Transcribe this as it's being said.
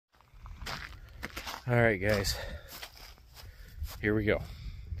Alright guys, here we go.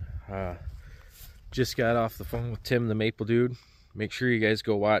 Just got off the phone with Tim the Maple Dude. Make sure you guys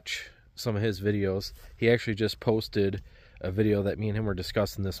go watch some of his videos. He actually just posted a video that me and him were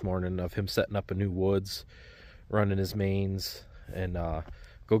discussing this morning of him setting up a new woods, running his mains, and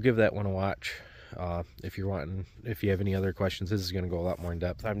go give that one a watch. If you have any other questions, this is going to go a lot more in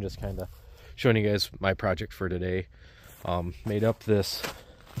depth. I'm just kind of showing you guys my project for today. Made up this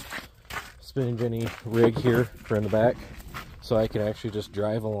spinning jenny rig here for in the back, so I can actually just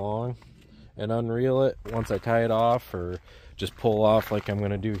drive along and unreel it once I tie it off, or just pull off like I'm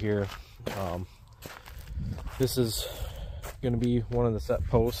going to do here. This is going to be one of the set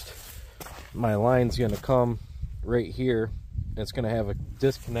posts. My line's going to come right here, and it's going to have a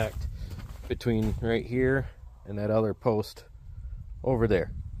disconnect between right here and that other post over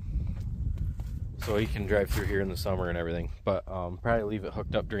there, so you can drive through here in the summer and everything, but probably leave it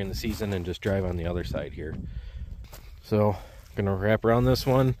hooked up during the season and just drive on the other side here. So I'm gonna wrap around this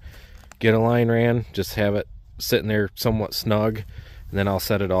one, get a line ran, just have it sitting there somewhat snug, and then I'll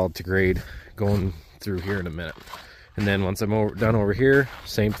set it all to grade going through here in a minute. And then once I'm done over here,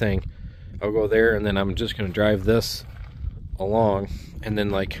 same thing, I'll go there, and then I'm just gonna drive this along, and then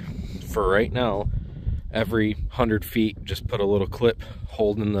like for right now, every 100 feet just put a little clip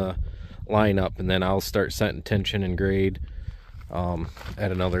holding the line up, and then I'll start setting tension and grade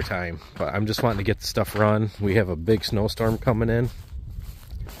at another time. But I'm just wanting to get the stuff run. We have a big snowstorm coming in.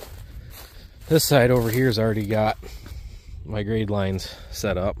 This side over here's already got my grade lines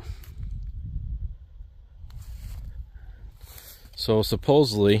set up. So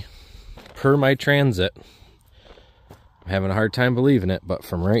supposedly, per my transit, I'm having a hard time believing it, but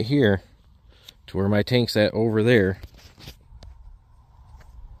from right here to where my tank's at over there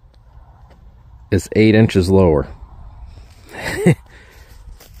is 8 inches lower.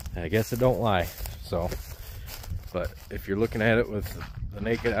 I guess it don't lie. So, but if you're looking at it with the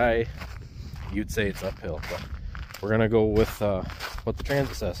naked eye, you'd say it's uphill. But we're gonna go with what the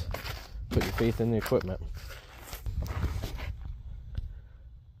transit says. Put your faith in the equipment.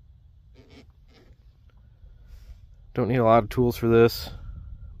 Don't need a lot of tools for this,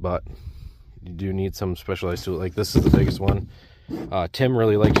 but you do need some specialized tools. Like this is the biggest one. Tim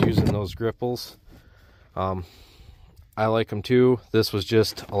really likes using those gripples. I like them too. This was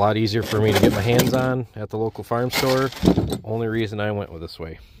just a lot easier for me to get my hands on at the local farm store. Only reason I went with this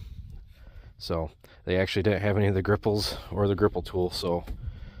way. So they actually didn't have any of the gripples or the gripple tool, so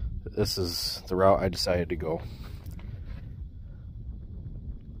this is the route I decided to go.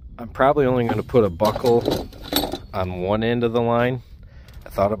 I'm probably only going to put a buckle on one end of the line. I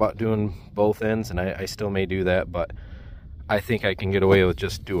thought about doing both ends, and I still may do that, but I think I can get away with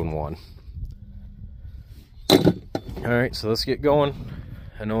just doing one. Alright, so let's get going.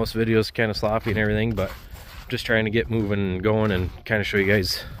 I know this video is kind of sloppy and everything, but I'm just trying to get moving and going and kind of show you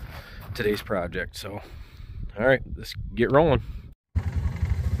guys today's project. So, alright, let's get rolling.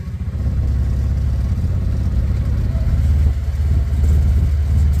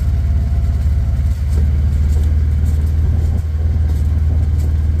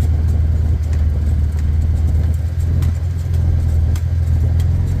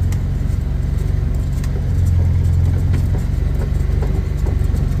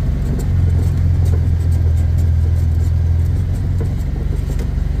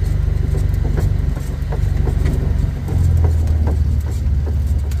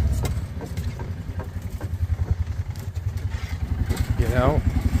 Out,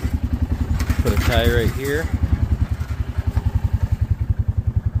 put a tie right here.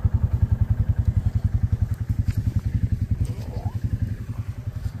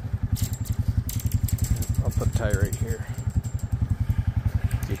 I'll put a tie right here.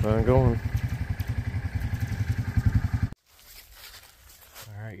 Keep on going.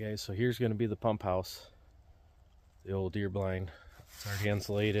 Alright guys, so here's going to be the pump house. The old deer blind. It's already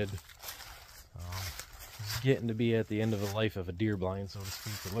insulated. It's getting to be at the end of the life of a deer blind, so to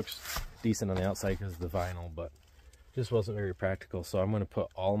speak. It looks decent on the outside because of the vinyl, but just wasn't very practical. So I'm going to put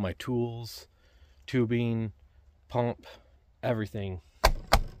all my tools, tubing, pump, everything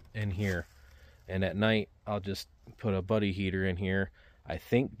in here. And at night, I'll just put a buddy heater in here. I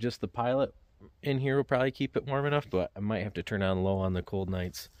think just the pilot in here will probably keep it warm enough, but I might have to turn on low on the cold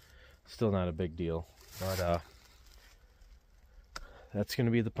nights. Still not a big deal. But that's going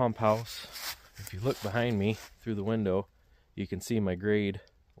to be the pump house. If you look behind me through the window, you can see my grade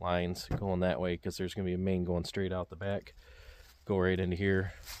lines going that way, because there's going to be a main going straight out the back, go right into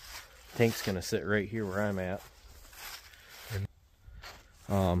here. Tank's going to sit right here where I'm at.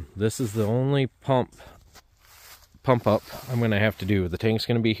 This is the only pump up I'm going to have to do. The tank's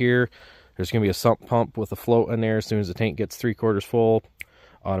going to be here. There's going to be a sump pump with a float in there. As soon as the tank gets 3/4 full,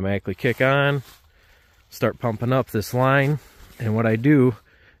 automatically kick on, start pumping up this line. And what I do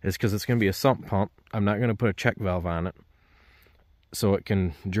is, because it's going to be a sump pump, I'm not going to put a check valve on it so it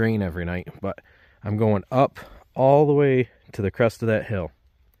can drain every night, but I'm going up all the way to the crest of that hill.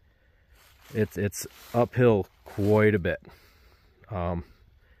 It's uphill quite a bit.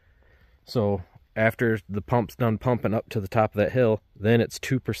 So after the pump's done pumping up to the top of that hill, then it's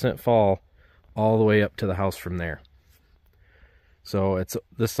 2% fall all the way up to the house from there. So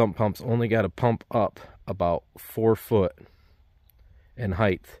this sump pump's only got to pump up about 4 foot in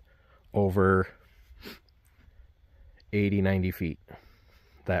height over 80-90 feet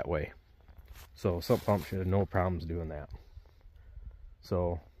that way. So sump pump should have no problems doing that.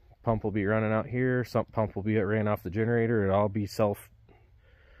 So pump will be running out here, sump pump will be ran off the generator. It'll all be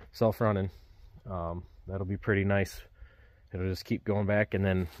self-running. That'll be pretty nice. It'll just keep going back, and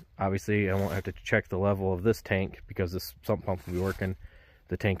then obviously I won't have to check the level of this tank because this sump pump will be working.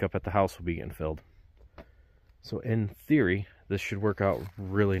 The tank up at the house will be getting filled. So in theory, this should work out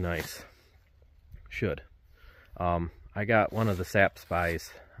really nice. Should. I got one of the SAP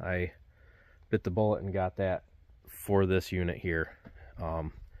spies. I bit the bullet and got that for this unit here.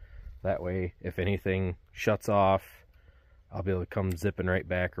 That way, if anything shuts off, I'll be able to come zipping right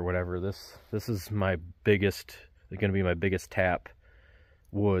back or whatever. This is my biggest, going to be my biggest tap,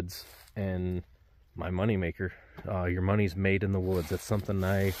 woods, and my money maker. Your money's made in the woods. That's something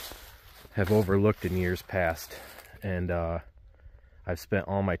I have overlooked in years past, and I've spent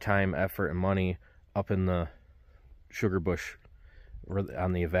all my time, effort, and money up in the sugar bush,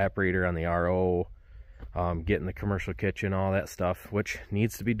 on the evaporator, on the RO, getting the commercial kitchen, all that stuff, which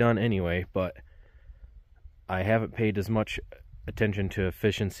needs to be done anyway, but I haven't paid as much attention to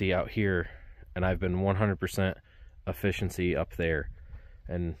efficiency out here, and I've been 100% efficiency up there.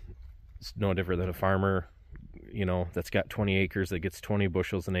 And it's no different than a farmer, you know, that's got 20 acres that gets 20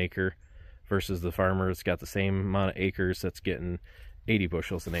 bushels an acre versus the farmer that's got the same amount of acres that's getting 80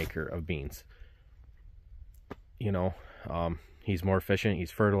 bushels an acre of beans. You know, he's more efficient,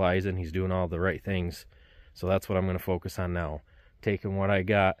 he's fertilizing, he's doing all the right things. So that's what I'm going to focus on now, taking what I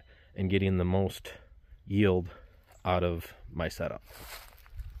got and getting the most yield out of my setup.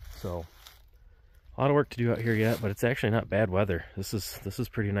 So a lot of work to do out here yet, but it's actually not bad weather. This is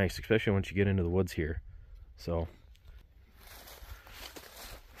pretty nice, especially once you get into the woods here. So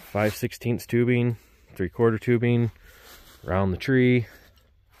 5/16 tubing, 3/4 tubing around the tree.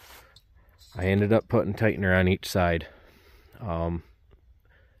 I ended up putting tightener on each side,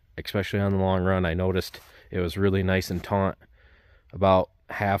 especially on the long run. I noticed it was really nice and taut about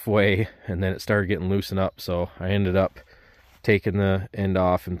halfway, and then it started getting loosened up, so I ended up taking the end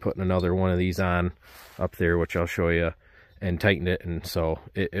off and putting another one of these on up there, which I'll show you, and tightened it, and so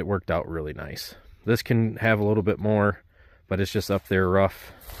it worked out really nice. This can have a little bit more, but it's just up there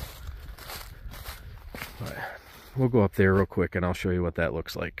rough. But we'll go up there real quick and I'll show you what that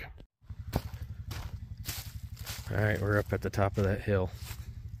looks like. Alright, we're up at the top of that hill.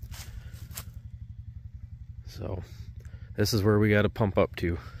 So this is where we got to pump up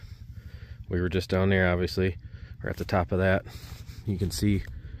to. We were just down there, obviously. We're at the top of that. You can see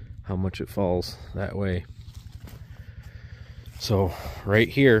how much it falls that way. So right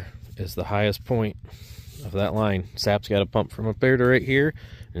here is the highest point of that line. SAP's got to pump from up there to right here,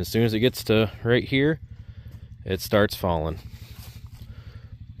 and as soon as it gets to right here, it starts falling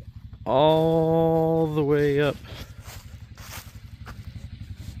all the way up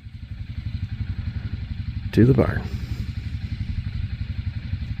to the barn.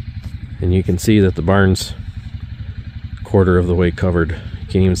 And you can see that the barn's quarter of the way covered. You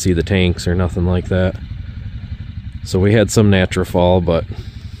can't even see the tanks or nothing like that. So we had some natural fall, but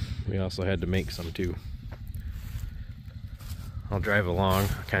we also had to make some too. I'll drive along,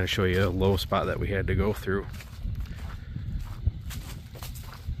 kind of show you a low spot that we had to go through.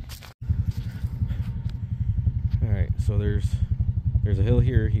 Alright, so there's a hill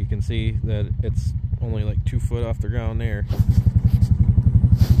here. You can see that it's only like 2 foot off the ground there.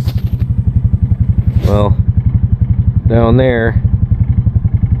 Well, down there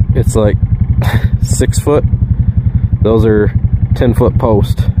it's like 6 foot. Those are 10-foot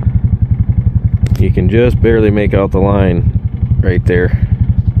posts. You can just barely make out the line right there.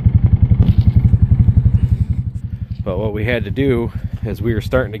 But what we had to do is we were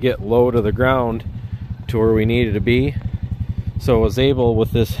starting to get low to the ground to where we needed to be. So I was able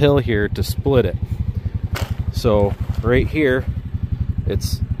with this hill here to split it. So right here,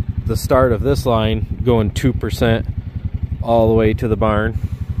 it's the start of this line going 2% all the way to the barn.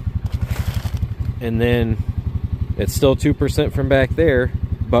 And then it's still 2% from back there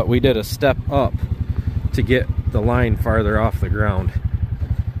but we did a step up to get the line farther off the ground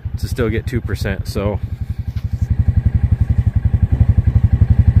to still get 2%. So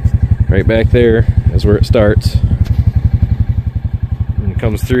right back there is where it starts and it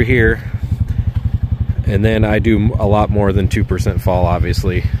comes through here, and then I do a lot more than 2% fall,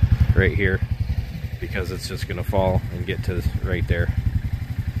 obviously, right here, because it's just gonna fall and get to right there,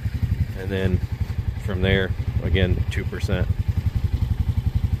 and then from there again 2%.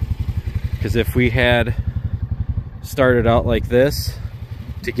 Because if we had started out like this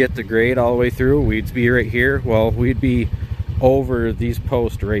to get the grade all the way through, we'd be right here. Well, we'd be over these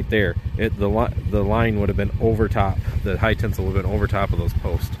posts right there. The line would have been over top. The high tensile would have been over top of those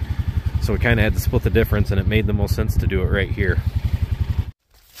posts. So we kind of had to split the difference, and it made the most sense to do it right here.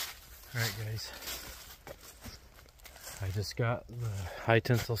 All right, guys. I just got the high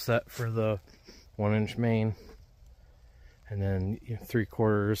tensile set for the 1-inch main, and then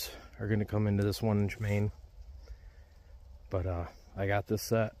 3/4 are going to come into this 1-inch main. But I got this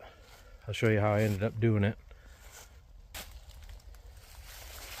set. I'll show you how I ended up doing it.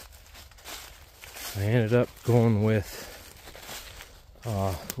 I ended up going with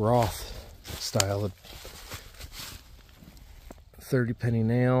Roth style, 30 penny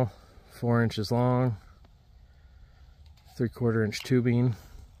nail, 4 inches long, 3/4 inch tubing,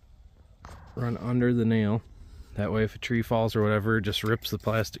 run under the nail. That way if a tree falls or whatever, it just rips the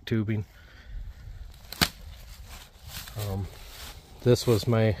plastic tubing. This was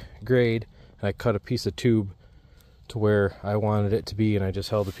my grade. I cut a piece of tube to where I wanted it to be, and I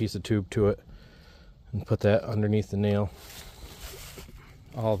just held a piece of tube to it and put that underneath the nail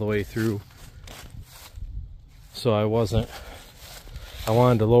all the way through. So I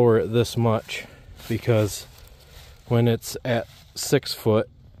wanted to lower it this much, because when it's at 6 foot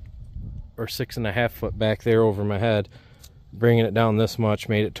or 6.5 foot back there over my head, bringing it down this much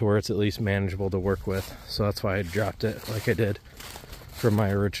made it to where it's at least manageable to work with. So that's why I dropped it like I did from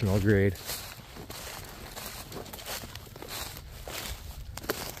my original grade.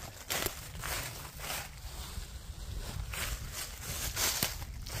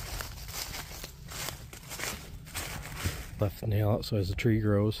 Left the nail out so as the tree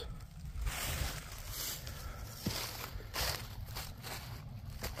grows.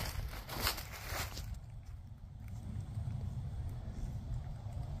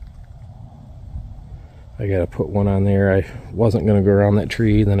 I gotta put one on there. I wasn't gonna go around that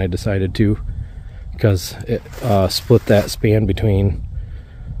tree, then I decided to, because it split that span between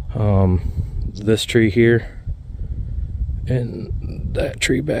this tree here and that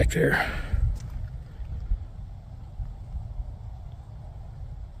tree back there.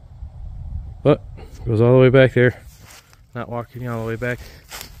 But it goes all the way back there. Not walking all the way back.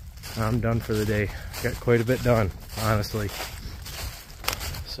 I'm done for the day. Got quite a bit done, honestly.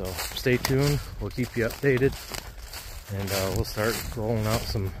 So stay tuned, we'll keep you updated, and we'll start rolling out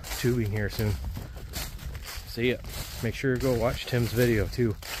some tubing here soon. See ya. Make sure to go watch Tim's video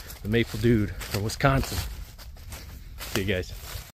too, the Maple Dude from Wisconsin. See you guys.